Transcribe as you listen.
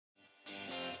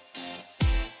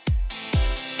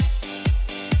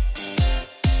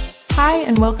Hi,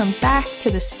 and welcome back to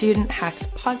the Student Hacks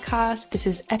podcast. This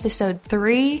is episode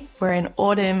 3. We're in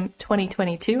autumn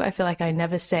 2022. I feel like I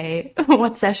never say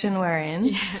what session we're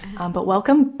in. But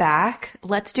welcome back.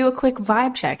 Let's do a quick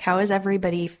vibe check. How is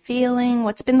everybody feeling?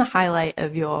 What's been the highlight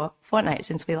of your fortnight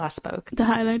since we last spoke? The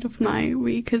highlight of my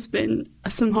week has been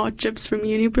some hot chips from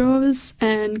Unibros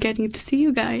and getting to see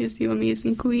you guys, you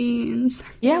amazing queens.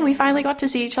 Yeah, we finally got to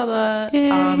see each other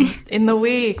in the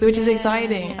week, which is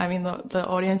exciting. I mean, the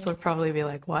audience will probably be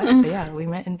like, what? But yeah, we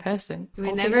met in person.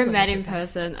 We never met in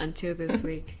person until this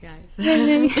week,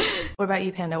 guys. What about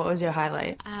you, Panda? What was your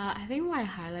highlight? I think my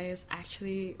highlight is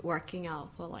actually working out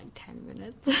for like 10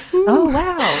 minutes. Oh,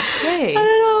 wow. Great. I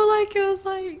don't know, like it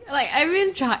was like I've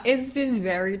been trying. It's been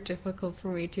very difficult for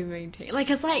me to maintain. Like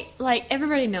it's like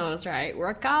everybody knows, right?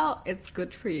 Workout, it's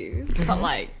good for you, but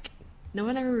like no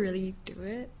one ever really do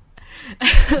it.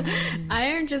 I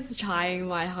am just trying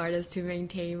my hardest to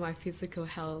maintain my physical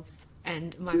health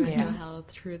and my mental health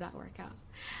through that workout.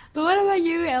 But what about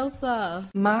you, Elsa?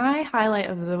 My highlight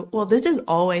of this is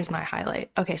always my highlight.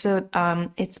 Okay, so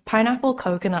it's pineapple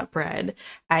coconut bread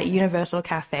at Universal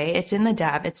Cafe. It's in the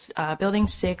DAB. It's building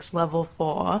 6, level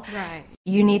 4. Right.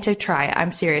 You need to try it.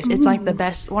 I'm serious. It's like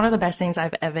one of the best things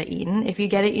I've ever eaten. If you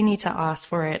get it, you need to ask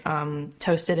for it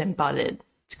toasted and buttered.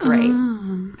 It's great.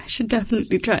 I should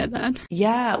definitely try that.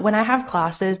 Yeah, when I have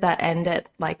classes that end at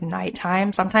like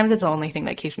nighttime, sometimes it's the only thing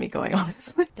that keeps me going,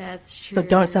 honestly. That's true. So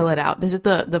don't sell it out. This is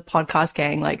the podcast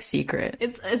gang like secret.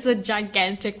 It's a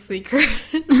gigantic secret.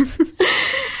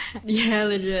 Yeah,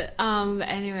 legit.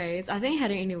 Anyways, I think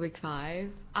heading into week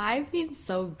 5, I've been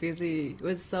so busy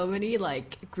with so many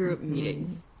like group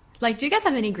meetings. Like, do you guys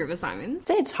have any group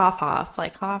assignments? I'd say it's half,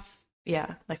 like half.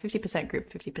 Yeah, like 50%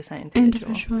 group, 50%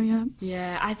 individual. Yeah.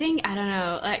 Yeah, I think, I don't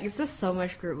know, like, it's just so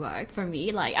much group work for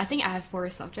me. Like, I think I have 4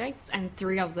 subjects, and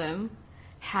 3 of them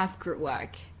have group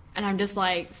work. And I'm just,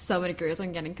 like, so many groups,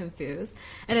 I'm getting confused.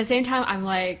 At the same time, I'm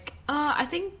like, I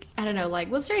don't know,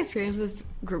 like, what's your experience with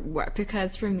group work?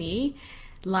 Because for me,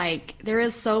 like, there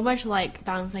is so much, like,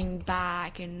 bouncing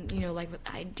back and, you know, like, with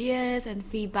ideas and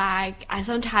feedback.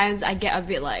 Sometimes I get a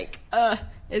bit like,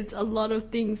 it's a lot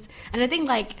of things. And I think,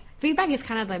 like, feedback is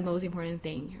kind of the most important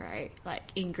thing, right? Like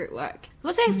in group work.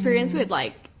 What's your experience with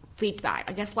like feedback?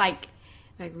 I guess like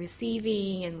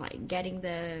receiving and like getting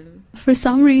them. For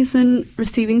some reason,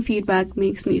 receiving feedback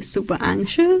makes me super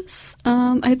anxious.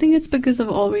 I think it's because I've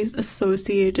always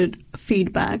associated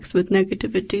feedbacks with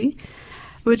negativity,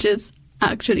 which is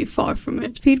actually far from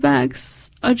it.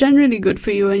 Feedbacks are generally good for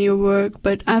you and your work,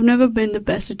 but I've never been the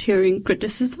best at hearing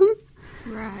criticism.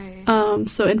 Right.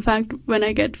 So in fact, when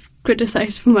I get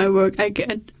criticized for my work, I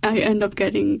end up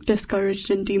getting discouraged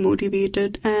and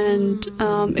demotivated.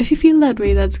 And if you feel that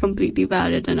way, that's completely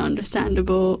valid and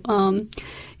understandable.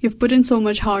 You've put in so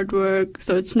much hard work,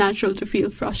 so it's natural to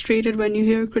feel frustrated when you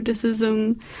hear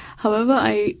criticism. However,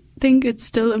 I think it's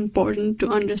still important to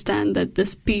understand that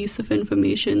this piece of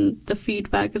information, the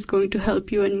feedback, is going to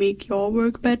help you and make your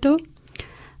work better.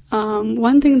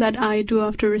 One thing that I do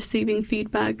after receiving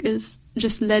feedback is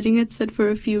just letting it sit for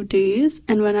a few days,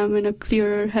 and when I'm in a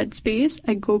clearer headspace,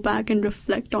 I go back and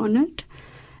reflect on it,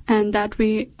 and that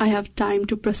way I have time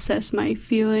to process my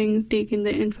feeling, take in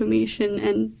the information,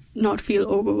 and not feel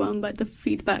overwhelmed by the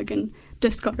feedback and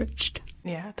discouraged.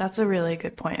 Yeah, that's a really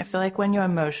good point. I feel like when you're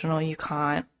emotional, you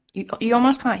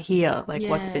almost can't hear like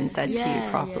what's been said to you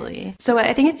properly. Yeah. So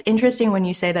I think it's interesting when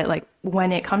you say that, like,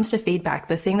 when it comes to feedback,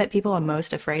 the thing that people are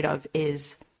most afraid of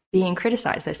is being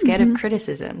criticized. They're scared of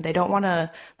criticism. They don't want to,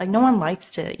 like, no one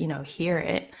likes to, hear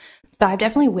it. But I've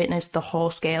definitely witnessed the whole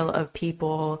scale of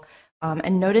people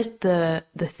and noticed the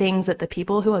things that the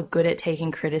people who are good at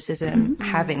taking criticism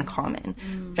have in common,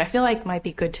 which I feel like might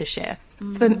be good to share.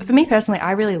 For me personally,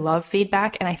 I really love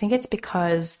feedback, and I think it's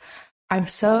because I'm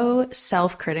so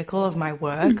self-critical of my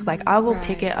work. Like, I will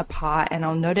pick it apart and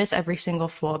I'll notice every single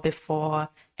flaw before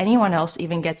anyone else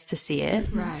even gets to see it.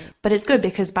 Right. But it's good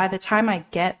because by the time I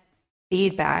get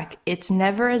feedback, it's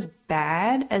never as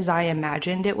bad as I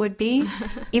imagined it would be.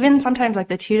 Even sometimes, like,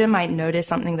 the tutor might notice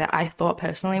something that I thought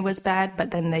personally was bad,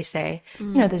 but then they say,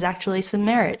 there's actually some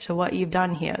merit to what you've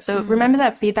done here. So remember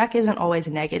that feedback isn't always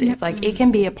negative. Like, it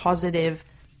can be a positive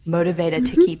motivator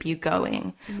to keep you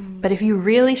going. But if you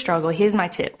really struggle, here's my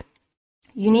tip.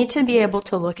 You need to be able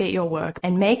to look at your work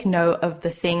and make note of the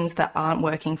things that aren't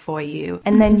working for you.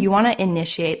 And then you want to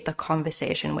initiate the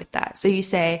conversation with that. So you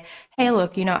say, hey,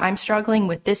 look, I'm struggling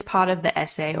with this part of the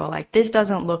essay, or like, this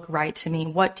doesn't look right to me.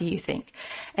 What do you think?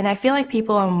 And I feel like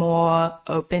people are more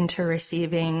open to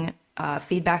receiving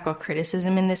feedback or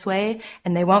criticism in this way,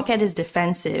 and they won't get as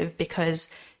defensive because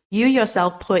you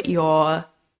yourself put your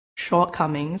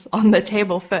shortcomings on the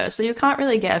table first. So you can't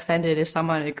really get offended if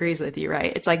someone agrees with you,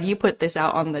 right? It's like you put this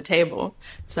out on the table.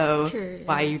 So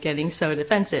why are you getting so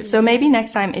defensive? So maybe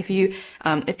next time if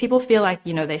people feel like,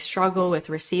 they struggle with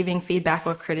receiving feedback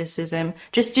or criticism,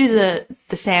 just do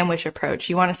the sandwich approach.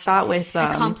 You want to start with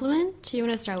a compliment. You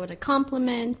want to start with a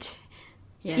compliment.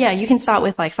 Yeah, you can start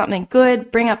with like something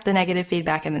good, bring up the negative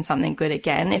feedback, and then something good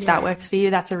again. If that works for you,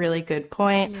 that's a really good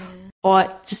point.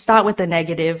 Or just start with the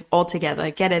negative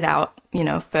altogether, get it out,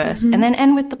 first, and then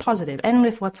end with the positive, end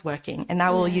with what's working. And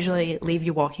that will usually leave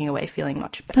you walking away feeling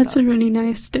much better. That's a really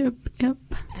nice tip. Yep.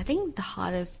 I think the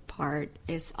hardest part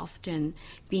is often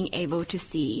being able to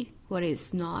see what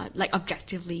is not like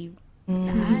objectively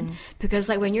bad. Because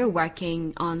like when you're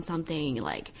working on something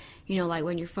like, like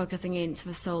when you're focusing in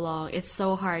for so long, it's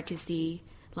so hard to see,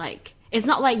 like, it's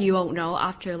not like you won't know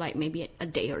after like maybe a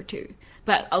day or two.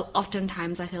 But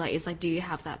oftentimes I feel like it's like, do you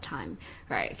have that time,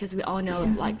 right? Because we all know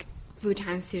like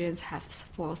full-time students have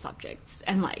 4 subjects.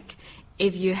 And like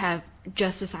if you have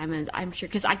just assignments, I'm sure,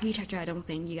 because architecture, I don't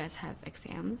think you guys have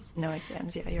exams. No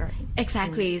exams, yeah, you're right.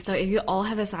 Exactly. So if you all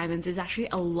have assignments, it's actually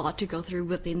a lot to go through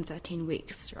within 13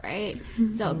 weeks, right?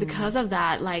 So because of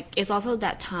that, like it's also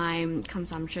that time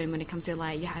consumption when it comes to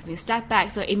like you having a step back.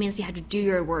 So it means you have to do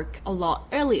your work a lot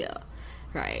earlier,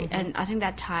 right? And I think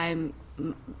that time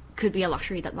could be a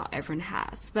luxury that not everyone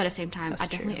has. But at the same time, I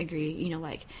definitely agree,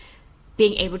 like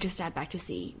being able to step back to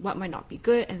see what might not be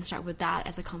good and start with that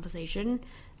as a conversation,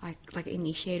 like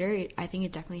initiator, I think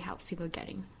it definitely helps people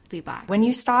getting feedback. When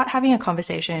you start having a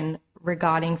conversation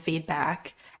regarding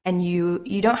feedback and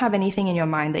you don't have anything in your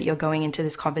mind that you're going into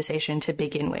this conversation to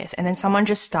begin with, and then someone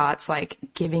just starts like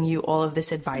giving you all of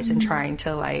this advice and trying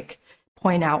to like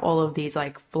point out all of these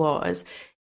like flaws,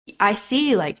 I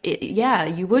see like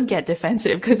you would get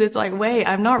defensive because it's like, wait,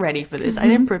 I'm not ready for this. I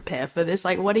didn't prepare for this.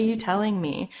 Like, what are you telling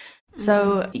me?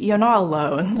 So you're not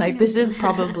alone. Like this is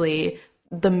probably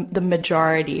the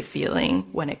majority feeling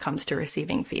when it comes to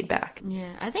receiving feedback.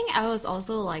 Yeah, I think I was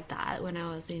also like that when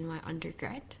I was in my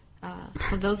undergrad.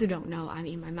 For those who don't know, I'm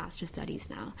in my master's studies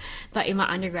now. But in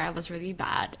my undergrad, I was really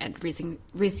bad at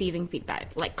receiving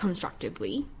feedback, like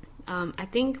constructively. I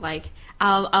think like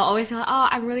I'll always feel like, oh,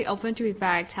 I'm really open to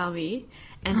feedback, tell me.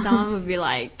 And someone would be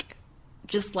like,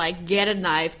 just like get a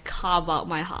knife, carve out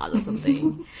my heart or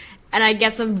something. And I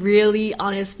get some really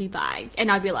honest feedback.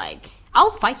 And I'd be like,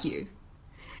 I'll fight you.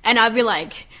 And I'd be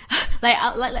like,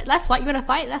 let's fight. You want to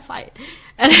fight? Let's fight.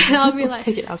 And I'll be like,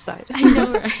 take it outside. I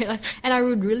know, right? And I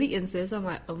would really insist on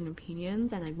my own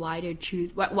opinions and like why did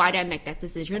I make that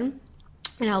decision.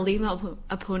 And I'll leave my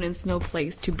opponents no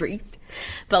place to breathe.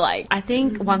 But like, I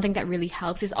think one thing that really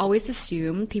helps is always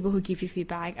assume people who give you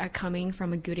feedback are coming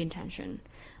from a good intention.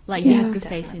 Like you have good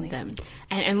faith in them.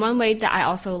 And one way that I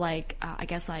also like, I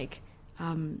guess like,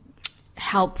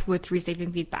 help with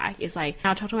receiving feedback is like,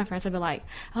 I'll talk to my friends and be like,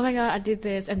 oh my god, I did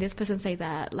this and this person say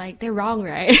that, like they're wrong,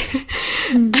 right?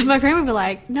 And my friend would be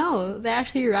like, no, they're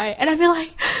actually right. And I'd be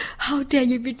like, how dare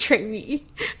you betray me?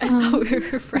 I thought we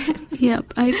were friends.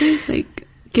 Yep, I think like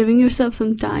giving yourself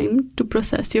some time to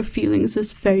process your feelings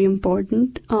is very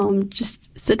important. Just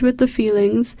sit with the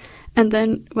feelings, and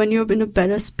then when you're in a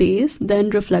better space, then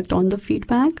reflect on the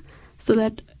feedback so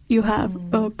that you have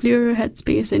a clearer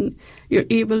headspace and you're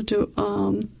able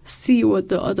to see what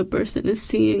the other person is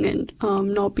seeing and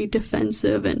not be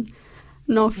defensive and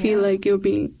not feel like you're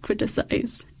being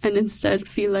criticized, and instead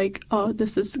feel like, oh,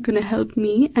 this is going to help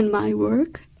me and my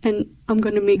work and I'm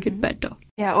going to make it better.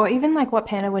 Yeah, or even like what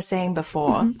Panda was saying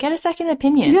before, get a second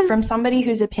opinion from somebody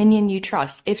whose opinion you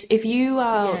trust. If you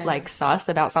are like sus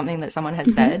about something that someone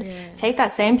has said, take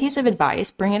that same piece of advice,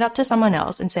 bring it up to someone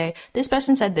else and say, this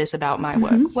person said this about my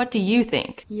work. What do you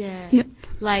think? Yeah.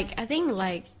 Like, I think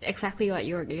like exactly what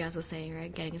you guys are saying,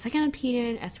 right? Getting a second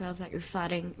opinion as well as like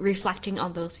reflecting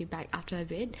on those feedback after a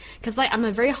bit. Because like I'm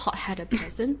a very hot-headed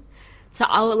person. So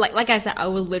I would like I said, I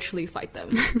would literally fight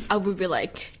them. I would be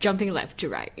like jumping left to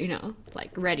right,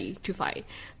 like ready to fight.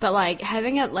 But like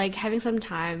having some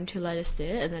time to let it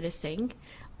sit and let it sink,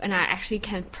 and I actually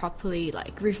can properly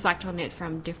like reflect on it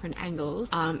from different angles,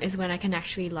 is when I can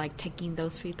actually like take in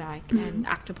those feedback and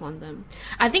act upon them.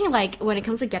 I think like when it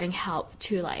comes to getting help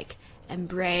to like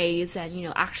embrace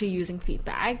and actually using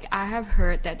feedback, I have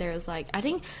heard that there's like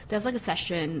a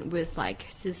session with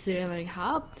like the Student Learning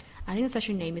Hub. I think the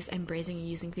session name is Embracing and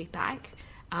Using Feedback.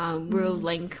 We'll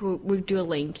do a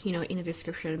link, in the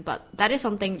description. But that is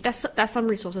something, that's some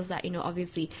resources that,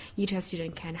 obviously each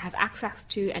student can have access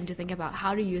to, and to think about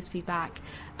how to use feedback,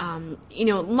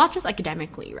 not just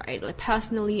academically, right? Like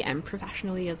personally and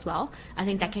professionally as well. I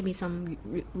think that can be some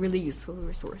really useful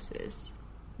resources.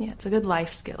 Yeah, it's a good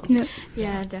life skill.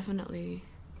 Yeah, definitely.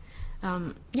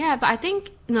 Yeah, but I think,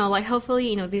 like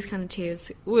hopefully, these kind of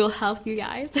tips will help you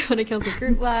guys when it comes to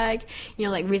group work,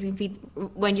 like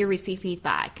when you receive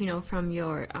feedback, from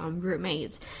your group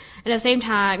mates. At the same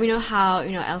time, how,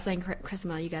 Elsa and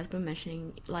Chrisma, you guys were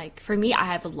mentioning, like, for me, I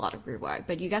have a lot of group work,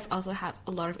 but you guys also have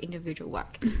a lot of individual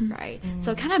work, right?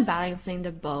 So kind of balancing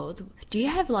the both. Do you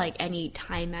have, like, any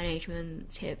time management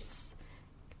tips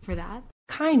for that?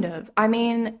 Kind of. I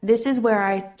mean, this is where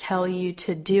I tell you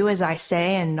to do as I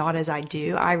say and not as I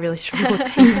do. I really struggle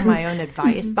taking my own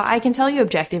advice, but I can tell you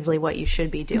objectively what you should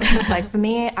be doing. Like for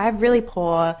me, I have really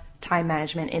poor time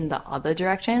management in the other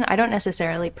direction. I don't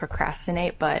necessarily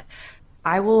procrastinate, but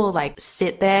I will like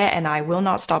sit there and I will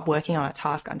not stop working on a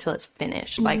task until it's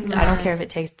finished. Like I don't care if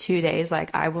it takes 2 days. Like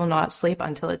I will not sleep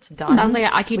until it's done. Sounds like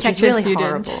an architecture really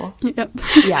student. Horrible. Yep.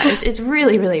 Yeah, it's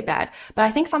really, really bad. But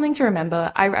I think something to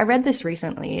remember, I read this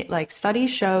recently, like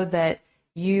studies show that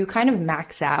you kind of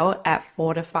max out at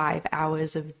 4 to 5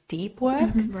 hours of deep work.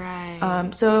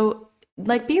 Right. So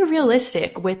like be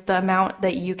realistic with the amount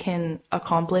that you can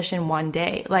accomplish in one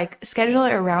day. Like schedule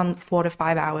it around 4 to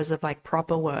 5 hours of like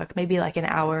proper work, maybe like an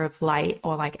hour of light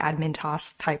or like admin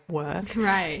task type work.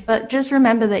 Right. But just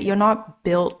remember that you're not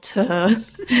built to,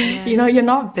 you're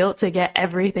not built to get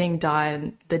everything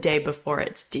done the day before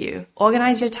it's due.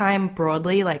 Organize your time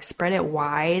broadly, like spread it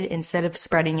wide instead of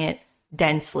spreading it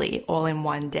densely all in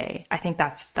one day. I think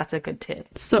that's a good tip.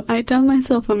 So I tell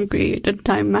myself I'm great at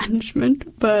time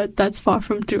management, but that's far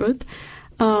from truth.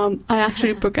 I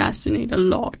actually procrastinate a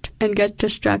lot and get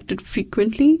distracted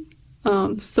frequently.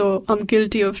 So I'm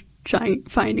guilty of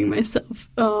finding myself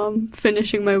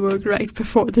finishing my work right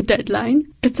before the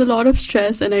deadline. It's a lot of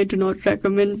stress and I do not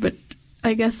recommend, but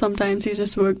I guess sometimes you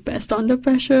just work best under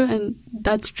pressure, and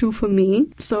that's true for me.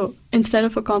 So instead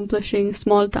of accomplishing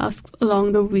small tasks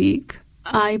along the week,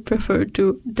 I prefer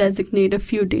to designate a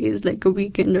few days, like a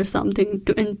weekend or something,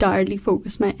 to entirely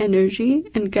focus my energy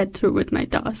and get through with my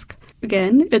task.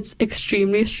 Again, it's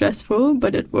extremely stressful,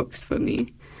 but it works for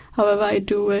me. However, I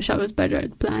do wish I was better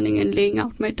at planning and laying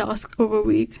out my task over a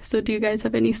week. So do you guys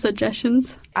have any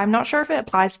suggestions? I'm not sure if it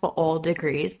applies for all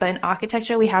degrees, but in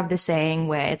architecture, we have this saying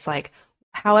where it's like,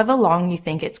 however long you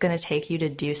think it's going to take you to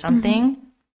do something,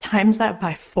 times that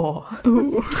by 4.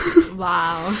 Ooh.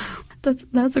 Wow.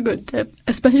 That's a good tip,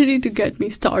 especially to get me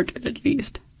started at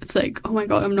least. It's like, oh my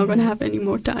god, I'm not going to have any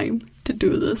more time to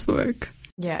do this work.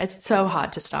 Yeah, it's so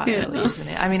hard to start early, isn't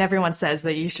it? I mean, everyone says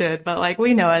that you should, but like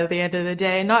we know at the end of the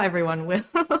day, not everyone will.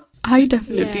 I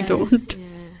definitely don't. Yeah.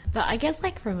 But I guess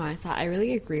like from my side, I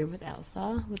really agree with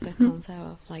Elsa with the concept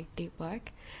of like deep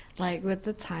work. Like with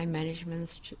the time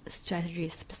management strategy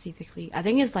specifically, I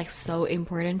think it's like so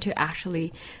important to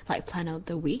actually like plan out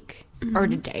the week or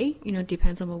the day,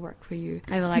 depends on what work for you.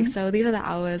 I will like, so these are the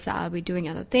hours that I'll be doing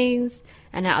other things,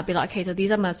 and then I'll be like, okay, so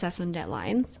these are my assessment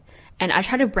deadlines, and I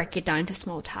try to break it down into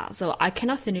small tasks, so I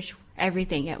cannot finish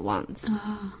everything at once.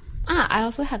 I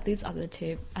also have this other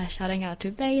tip. Shouting out to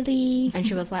Bailey, and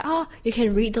she was like, "Oh, you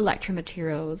can read the lecture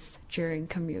materials during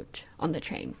commute on the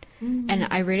train." And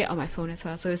I read it on my phone as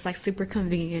well, so it's like super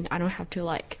convenient. I don't have to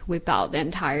like whip out the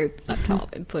entire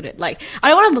laptop and put it like, I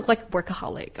don't want to look like a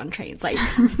workaholic on trains. Like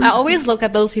I always look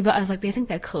at those people as like they think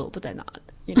they're cool, but they're not.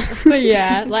 But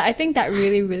yeah, like I think that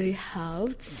really really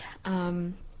helped.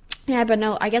 Yeah, but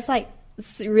no, I guess like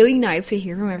it's really nice to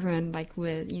hear from everyone like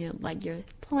with like your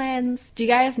plans. Do you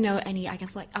guys know any, I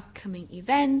guess, like upcoming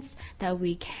events that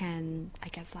we can, I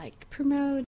guess, like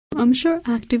promote? I'm sure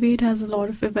Activate has a lot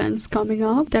of events coming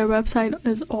up. Their website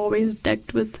is always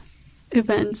decked with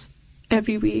events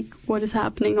every week. What is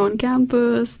happening on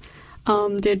campus?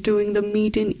 They're doing the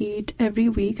meet and eat every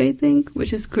week, I think,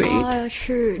 which is great. Oh,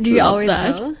 sure. Do you always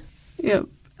go? Yep.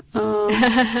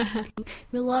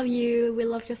 We love you. We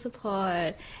love your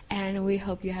support, and we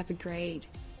hope you have a great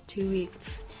 2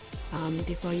 weeks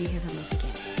before you hear from us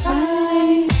again.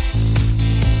 Bye.